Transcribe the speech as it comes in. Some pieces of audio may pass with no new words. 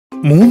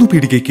മൂന്ന്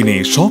പീടികയ്ക്കിനെ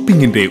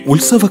ഷോപ്പിംഗിന്റെ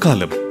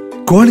ഉത്സവകാലം.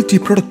 ക്വാളിറ്റി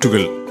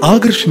പ്രൊഡക്റ്റുകൾ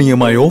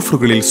ആകർഷണീയമായ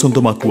ഓഫറുകളിൽ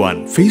സ്വന്തമാക്കുവാൻ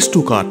face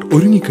to cart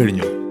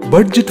ഒരുങ്ങിക്കഴിഞ്ഞു.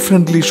 ബഡ്ജറ്റ്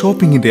ഫ്രണ്ട്ലി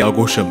ഷോപ്പിംഗിന്റെ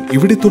ആഘോഷം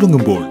ഇവിടെ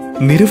തുടങ്ങുമ്പോൾ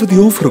നിരവധി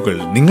ഓഫറുകൾ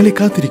നിങ്ങളെ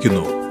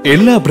കാത്തിരിക്കുന്നു.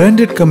 എല്ലാ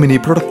ബ്രാൻഡഡ് കമ്പനി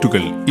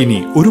പ്രൊഡക്റ്റുകൾ ഇനി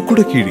ഒരു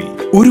കുടക്കീഴിൽ.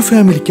 ഒരു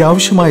ഫാമിലിക്ക്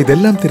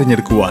ആവശ്യമായതെല്ലാം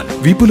തിരഞ്ഞെടുക്കുവാൻ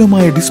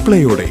വിപുലമായ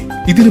ഡിസ്പ്ലേയോടെ.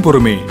 ഇതിനു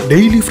പുറമെ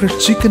daily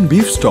fresh chicken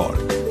beef stall,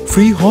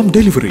 free home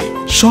delivery.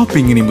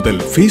 ഷോപ്പിംഗിന് മുതൽ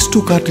ഫേസ്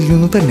ടു കാർട്ടിൽ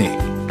നിന്ന് തന്നെ.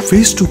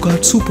 Face to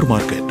cart super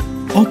market,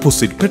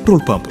 opposite petrol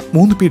pump,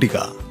 3 പീടിക.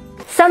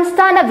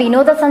 സംസ്ഥാന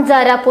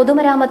വിനോദസഞ്ചാര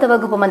പൊതുമരാമത്ത്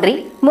വകുപ്പ് മന്ത്രി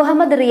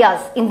മുഹമ്മദ്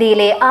റിയാസ്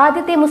ഇന്ത്യയിലെ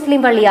ആദ്യത്തെ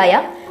മുസ്ലിം പള്ളിയായ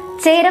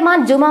ചേരമാൻ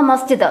ജുമാ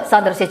മസ്ജിദ്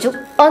സന്ദർശിച്ചു.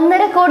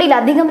 1.5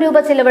 കോടിയിലധികം രൂപ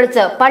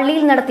ചെലവഴിച്ച്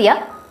പള്ളിയിൽ നടത്തിയ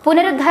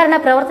പുനരുദ്ധാരണ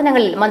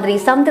പ്രവർത്തനങ്ങളിൽ മന്ത്രി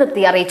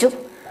സംതൃപ്തി അറിയിച്ചു.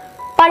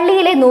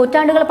 പള്ളിയിലെ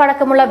നൂറ്റാണ്ടുകൾ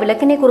പഴക്കമുള്ള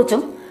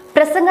വിളക്കിനെക്കുറിച്ചും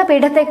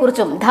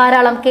പ്രസംഗപീഠത്തെക്കുറിച്ചും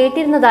ധാരാളം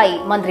കേട്ടിരുന്നതായി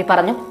മന്ത്രി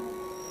പറഞ്ഞു.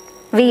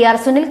 VR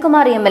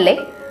സുനിൽകുമാർ MLA,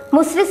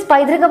 മുസ്ലിസ്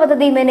പൈതൃക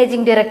പദ്ധതി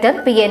മാനേജിംഗ് ഡയറക്ടർ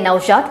PA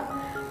നൌഷാദ്,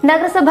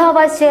 നഗരസഭാ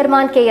വൈസ്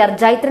ചെയർമാൻ KR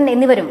ജൈത്രൻ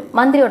എന്നിവരും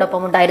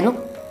മന്ത്രിയോടൊപ്പമുണ്ടായിരുന്നു.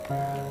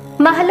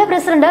 മഹല്ല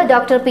president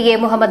doctor PA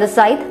Muhammad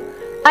Sayyid,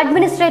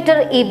 administrator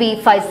EB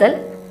Faisal,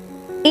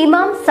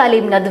 ഇമാം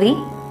Saleem Nadvi,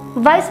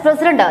 vice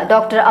president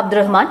doctor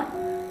Abdurahman,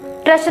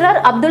 treasurer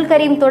Abdul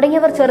Kareem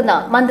തുടങ്ങിയവർ ചേർന്ന്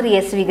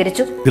മന്ത്രിയെ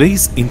സ്വീകരിച്ചു.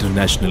 Grace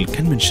international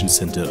convention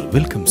centre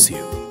welcomes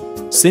U.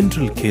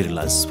 Central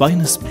Kerala's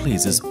finest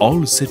place is all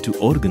set to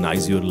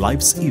organize your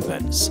life's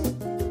events.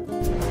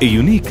 A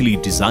uniquely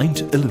designed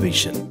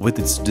elevation with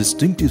its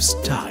distinctive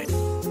style.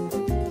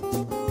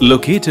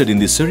 Located in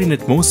the serene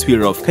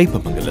atmosphere of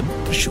Kaipamangalam,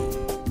 Thrissur.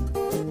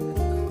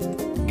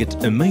 Get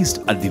amazed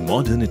at the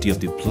modernity of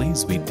the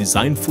place we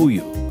designed for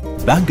you.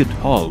 Banquet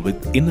hall with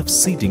enough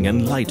seating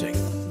and lighting.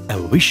 A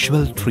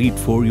visual treat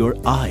for your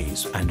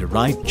eyes and a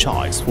right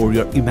choice for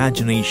your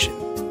imagination.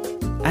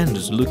 And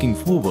is looking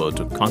forward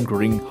to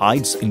conquering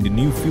heights in the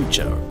new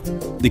future.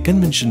 The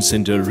convention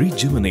center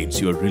rejuvenates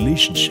your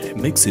relationship,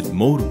 makes it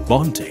more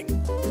bonding.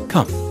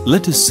 Come,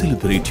 let us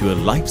celebrate your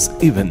life's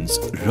events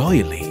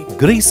royally.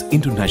 Grace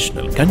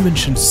International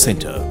Convention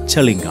Center,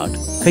 Chalingad,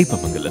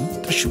 Kaipamangalam,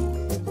 Thrissur.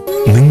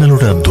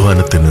 നിങ്ങളുടെ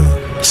അധ്വാനത്തിന്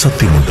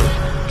സത്യമുണ്ട്.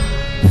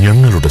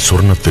 ഞങ്ങളുടെ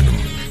സ്വർണത്തിനും.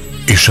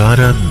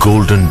 Ishara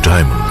golden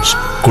diamonds,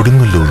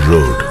 Kodungallur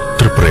road,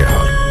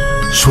 Triprayar.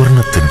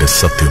 സ്വർണത്തിന്റെ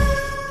സത്യം.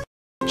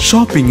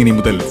 ഷോപ്പിംഗിന്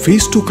മുതൽ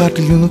face to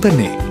കാർട്ടിൽ നിന്ന്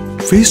തന്നെ.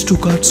 Face to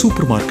cart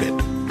super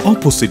market,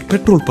 opposite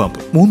petrol pump,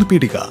 3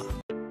 പീടിക.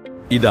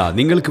 ഇതാ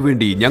നിങ്ങൾക്ക്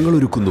വേണ്ടി ഞങ്ങൾ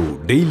ഒരുക്കുന്നു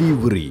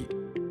ഡെയിലിവറി.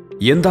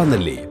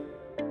 എന്താന്നല്ലേ?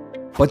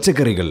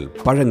 പച്ചക്കറികൾ,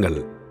 പഴങ്ങൾ,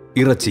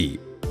 ഇറച്ചി,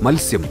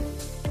 മത്സ്യം,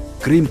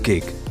 ക്രീം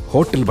കേക്ക്,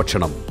 ഹോട്ടൽ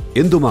ഭക്ഷണം,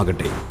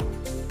 എന്തുമാകട്ടെ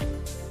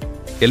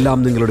എല്ലാം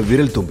നിങ്ങളുടെ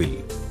വിരൽത്തുമ്പിൽ.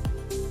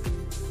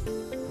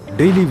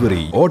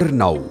 ഡെയിലിവറി, ഓർഡർ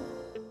നൗ.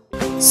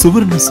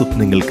 സുവർണ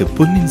സ്വപ്നങ്ങൾക്ക്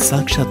പൊന്നിൻ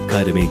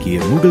സാക്ഷാത്കാരമേകിയ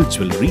മുഗൾ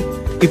ജ്വല്ലറി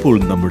ഇപ്പോൾ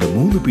നമ്മുടെ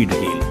 3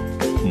 പീടികയിൽ.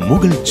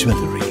 മുഗൾ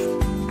ജ്വല്ലറി,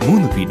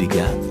 3 പീടിക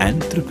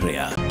ആൻഡ് ത്രിപുര.